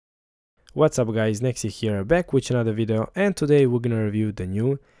What's up guys, Nexi here, back with another video, and today we're gonna review the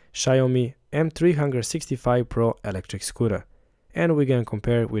new Xiaomi M365 PRO electric scooter, and we're gonna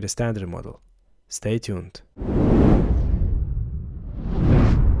compare it with the standard model. Stay tuned.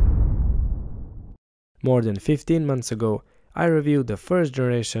 More than 15 months ago, I reviewed the first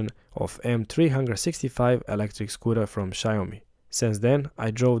generation of M365 electric scooter from Xiaomi. Since then,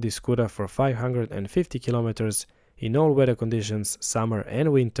 I drove this scooter for 550 kilometers in all weather conditions, summer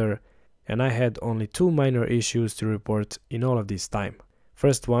and winter, and I had only two minor issues to report in all of this time.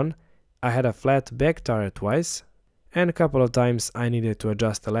 First one, I had a flat back tire twice, and a couple of times I needed to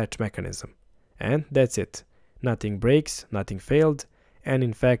adjust the latch mechanism. And that's it. Nothing breaks, nothing failed, and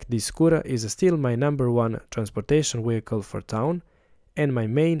in fact this scooter is still my #1 transportation vehicle for town and my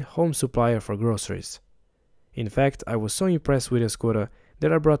main home supplier for groceries. In fact, I was so impressed with the scooter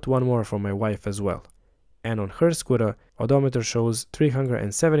that I brought one more for my wife as well. And on her scooter, odometer shows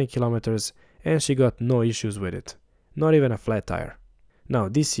 370 kilometers and she got no issues with it, not even a flat tire. Now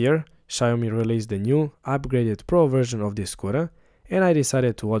this year, Xiaomi released the new, upgraded Pro version of this scooter, and I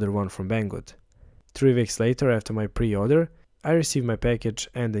decided to order one from Banggood. 3 weeks later after my pre-order, I received my package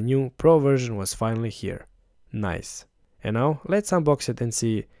and the new Pro version was finally here. Nice. And now, let's unbox it and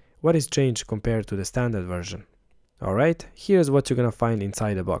see what is changed compared to the standard version. Alright, here's what you're gonna find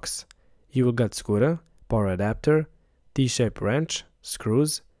inside the box. You will get scooter, power adapter, T-shaped wrench,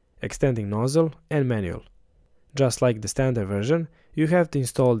 screws, extending nozzle and manual. Just like the standard version, you have to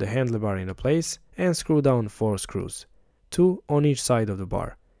install the handlebar in place and screw down 4 screws, 2 on each side of the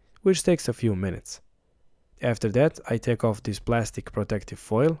bar, which takes a few minutes. After that, I take off this plastic protective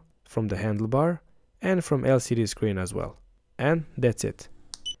foil from the handlebar and from LCD screen as well. And that's it.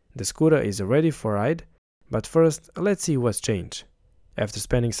 The scooter is ready for ride, but first let's see what's changed. After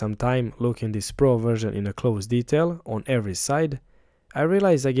spending some time looking this Pro version in a close detail on every side, I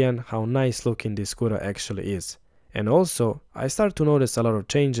realize again how nice looking this scooter actually is. And also, I start to notice a lot of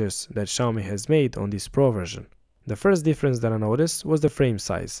changes that Xiaomi has made on this Pro version. The first difference that I noticed was the frame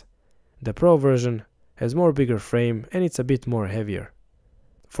size. The Pro version has more bigger frame and it's a bit more heavier.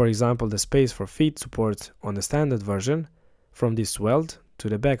 For example, the space for feet support on the standard version, from this weld to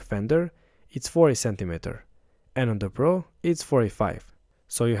the back fender, it's 40 cm, and on the Pro it's 45.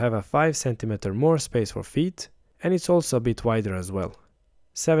 So you have a 5 cm more space for feet, and it's also a bit wider as well.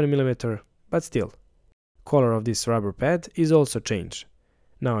 7 mm, but still. Color of this rubber pad is also changed.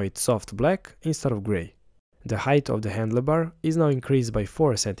 Now it's soft black instead of gray. The height of the handlebar is now increased by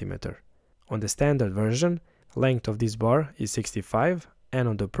 4 cm. On the standard version, length of this bar is 65 and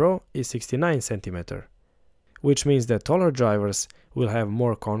on the Pro is 69 cm. Which means that taller drivers will have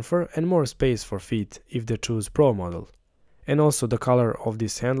more comfort and more space for feet if they choose Pro model. And also the color of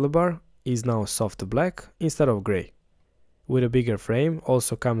this handlebar is now soft black instead of gray. With a bigger frame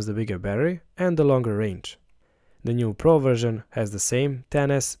also comes the bigger battery and the longer range. The new Pro version has the same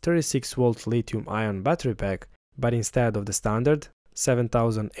 10S 36V lithium-ion battery pack, but instead of the standard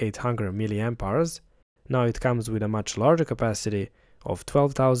 7800 mAh, now it comes with a much larger capacity of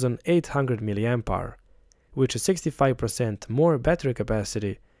 12,800 mAh, which is 65% more battery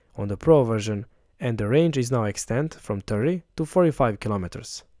capacity on the Pro version, and the range is now extended from 30 to 45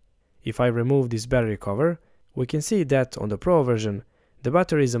 kilometers. If I remove this battery cover, we can see that on the Pro version, the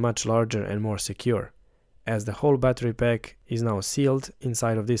battery is much larger and more secure, as the whole battery pack is now sealed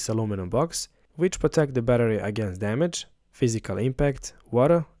inside of this aluminum box, which protect the battery against damage, physical impact,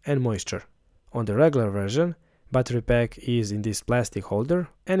 water and moisture. On the regular version, battery pack is in this plastic holder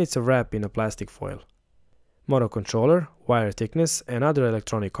and it's a wrap in a plastic foil. Motor controller, wire thickness and other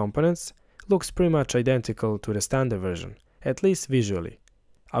electronic components looks pretty much identical to the standard version, at least visually.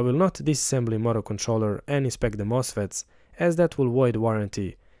 I will not disassemble motor controller and inspect the MOSFETs, as that will void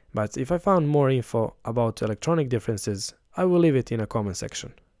warranty, but if I found more info about electronic differences, I will leave it in a comment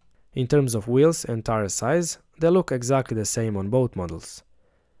section. In terms of wheels and tire size, they look exactly the same on both models.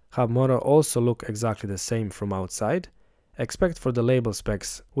 Hub motor also look exactly the same from outside, except for the label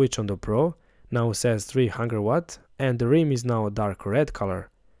specs, which on the Pro now says 300 watt and the rim is now a dark red color,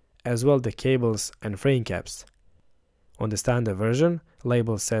 as well the cables and frame caps. On the standard version,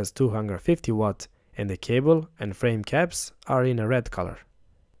 label says 250 watt and the cable and frame caps are in a red color.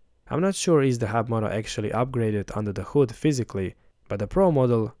 I'm not sure is the hub motor actually upgraded under the hood physically, but the Pro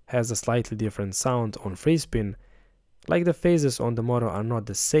model has a slightly different sound on free spin, like the phases on the motor are not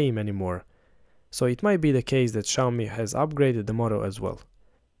the same anymore, so it might be the case that Xiaomi has upgraded the motor as well.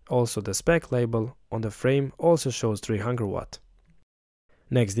 Also the spec label on the frame also shows 300 watt.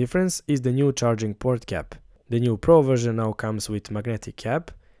 Next difference is the new charging port cap. The new Pro version now comes with magnetic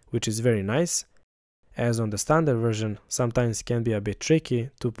cap, which is very nice, as on the standard version sometimes can be a bit tricky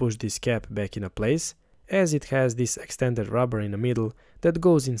to push this cap back in place, as it has this extended rubber in the middle that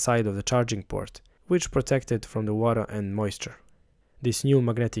goes inside of the charging port, which protects it from the water and moisture. This new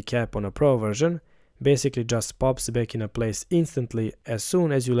magnetic cap on a Pro version basically just pops back in place instantly as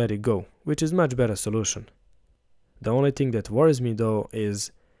soon as you let it go, which is much better solution. The only thing that worries me though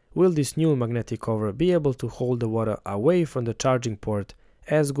is, will this new magnetic cover be able to hold the water away from the charging port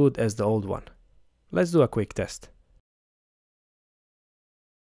as good as the old one? Let's do a quick test.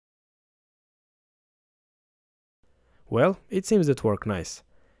 Well, it seems that worked nice.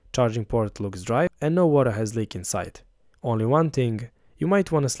 Charging port looks dry and no water has leaked inside. Only one thing, you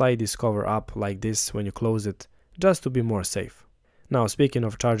might want to slide this cover up like this when you close it, just to be more safe. Now speaking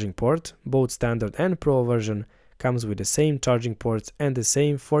of charging port, both standard and Pro version comes with the same charging ports and the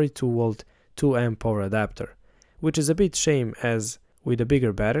same 42V 2A power adapter, which is a bit shame as with a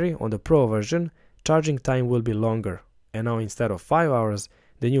bigger battery on the Pro version, charging time will be longer, and now instead of 5 hours,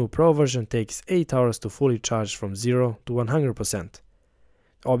 the new Pro version takes 8 hours to fully charge from 0 to 100%.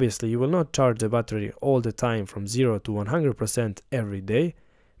 Obviously, you will not charge the battery all the time from 0 to 100% every day,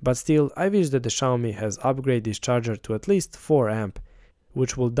 but still, I wish that the Xiaomi has upgraded this charger to at least 4A,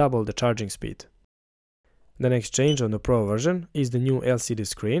 which will double the charging speed. The next change on the Pro version is the new LCD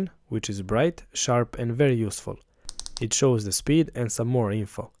screen, which is bright, sharp and very useful. It shows the speed and some more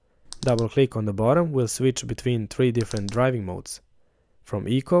info. Double click on the bottom will switch between 3 different driving modes, from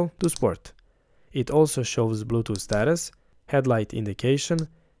Eco to Sport. It also shows Bluetooth status, headlight indication,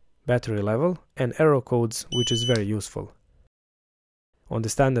 battery level and arrow codes, which is very useful. On the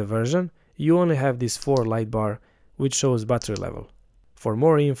standard version, you only have this 4 light bar which shows battery level. For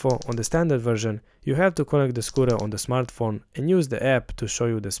more info on the standard version, you have to connect the scooter on the smartphone and use the app to show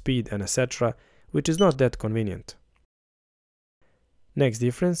you the speed and etc., which is not that convenient. Next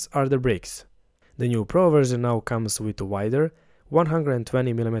difference are the brakes. The new Pro version now comes with a wider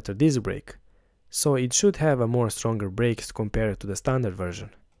 120mm disc brake, so it should have a more stronger brakes compared to the standard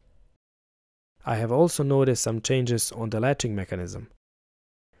version. I have also noticed some changes on the latching mechanism.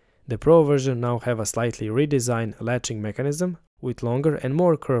 The Pro version now have a slightly redesigned latching mechanism with longer and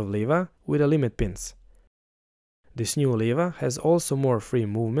more curved lever with a limit pins. This new lever has also more free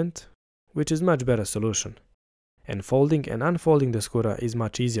movement, which is much better solution. And folding and unfolding the scooter is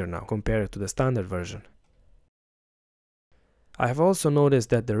much easier now compared to the standard version. I have also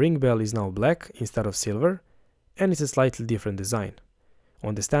noticed that the ring bell is now black instead of silver, and it's a slightly different design.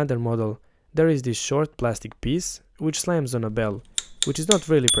 On the standard model, there is this short plastic piece which slams on a bell, which is not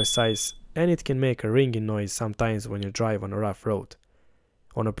really precise, and it can make a ringing noise sometimes when you drive on a rough road.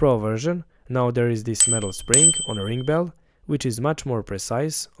 On a Pro version, now there is this metal spring on a ring bell, which is much more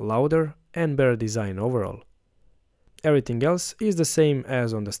precise, louder and better design overall. Everything else is the same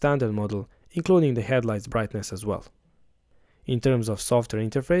as on the standard model, including the headlights brightness as well. In terms of software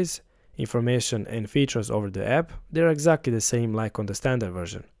interface, information and features over the app, they are exactly the same like on the standard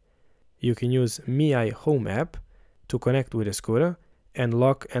version. You can use Mi Home app to connect with the scooter and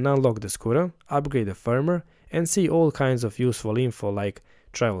lock and unlock the scooter, upgrade the firmware and see all kinds of useful info like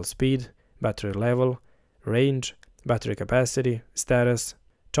travel speed, battery level, range, battery capacity, status,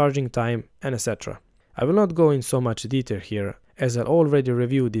 charging time and etc. I will not go in so much detail here as I already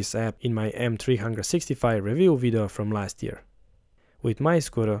reviewed this app in my M365 review video from last year. With my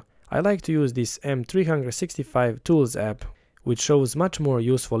scooter, I like to use this M365 Tools app, which shows much more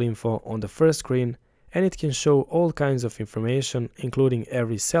useful info on the first screen, and it can show all kinds of information including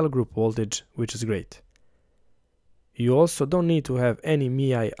every cell group voltage, which is great. You also don't need to have any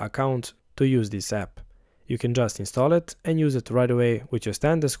Mi account to use this app. You can just install it and use it right away with your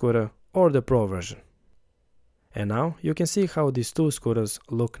standard scooter or the Pro version. And now you can see how these two scooters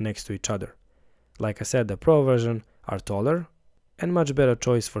look next to each other. Like I said, the Pro version are taller and much better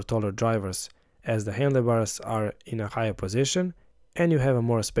choice for taller drivers, as the handlebars are in a higher position and you have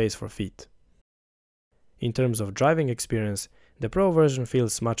more space for feet. In terms of driving experience, the Pro version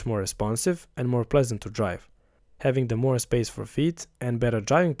feels much more responsive and more pleasant to drive. Having the more space for feet and better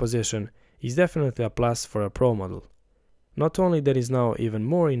driving position is definitely a plus for a Pro model. Not only that is now even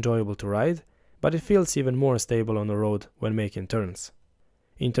more enjoyable to ride, but it feels even more stable on the road when making turns.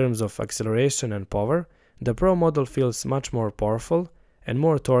 In terms of acceleration and power, the Pro model feels much more powerful and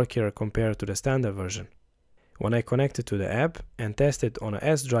more torquier compared to the standard version. When I connected to the app and tested on a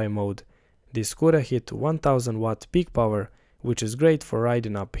S-Drive mode, this scooter hit 1000 watt peak power, which is great for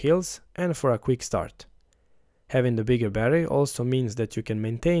riding up hills and for a quick start. Having the bigger battery also means that you can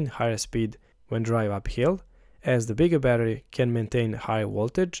maintain higher speed when drive uphill, as the bigger battery can maintain higher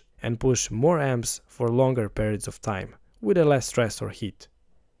voltage and push more amps for longer periods of time, with less stress or heat.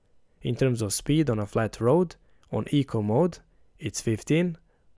 In terms of speed on a flat road, on eco mode it's 15,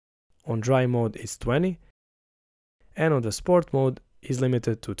 on dry mode it's 20, and on the sport mode is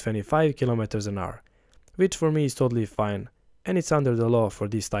limited to 25 km an hour, which for me is totally fine and it's under the law for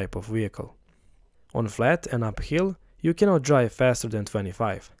this type of vehicle. On flat and uphill, you cannot drive faster than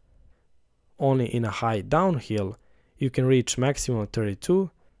 25. Only in a high downhill, you can reach maximum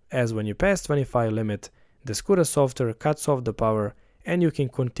 32, as when you pass 25 limit, the scooter software cuts off the power and you can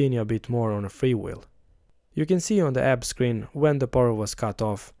continue a bit more on a freewheel. You can see on the app screen when the power was cut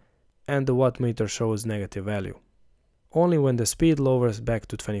off and the wattmeter shows negative value. Only when the speed lowers back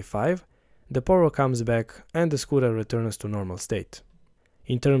to 25, the power comes back and the scooter returns to normal state.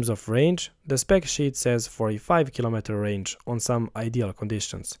 In terms of range, the spec sheet says 45 km range on some ideal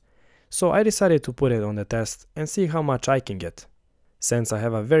conditions, so I decided to put it on the test and see how much I can get. Since I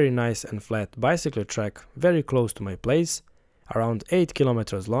have a very nice and flat bicycle track very close to my place, around 8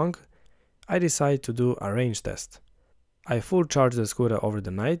 km long, I decided to do a range test. I full charged the scooter over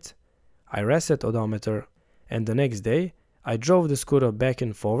the night, I reset odometer, and the next day I drove the scooter back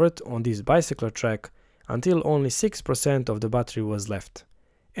and forward on this bicycle track until only 6% of the battery was left,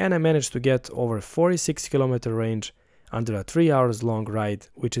 and I managed to get over 46 km range under a 3 hours long ride,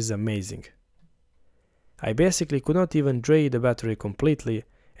 which is amazing. I basically could not even drain the battery completely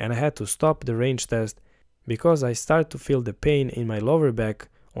and I had to stop the range test because I started to feel the pain in my lower back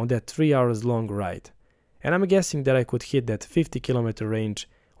on that 3 hours long ride, and I'm guessing that I could hit that 50 km range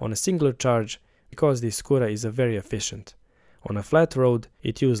on a single charge because this scooter is very efficient. On a flat road,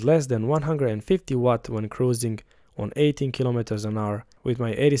 it used less than 150 watt when cruising on 18 km an hour with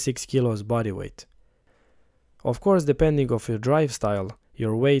my 86 kilos body weight. Of course, depending on your drive style,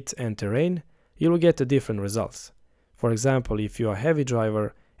 your weight and terrain, you will get different results. For example, if you are a heavy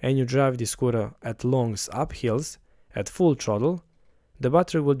driver and you drive the scooter at long uphills at full throttle, the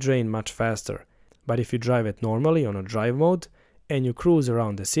battery will drain much faster, but if you drive it normally on a drive mode and you cruise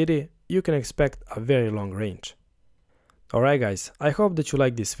around the city, you can expect a very long range. Alright guys, I hope that you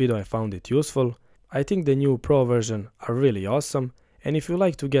liked this video and found it useful. I think the new Pro version are really awesome, and if you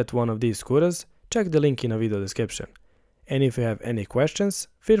like to get one of these scooters, check the link in the video description. And if you have any questions,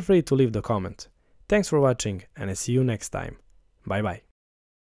 feel free to leave the comment. Thanks for watching and I see you next time. Bye bye.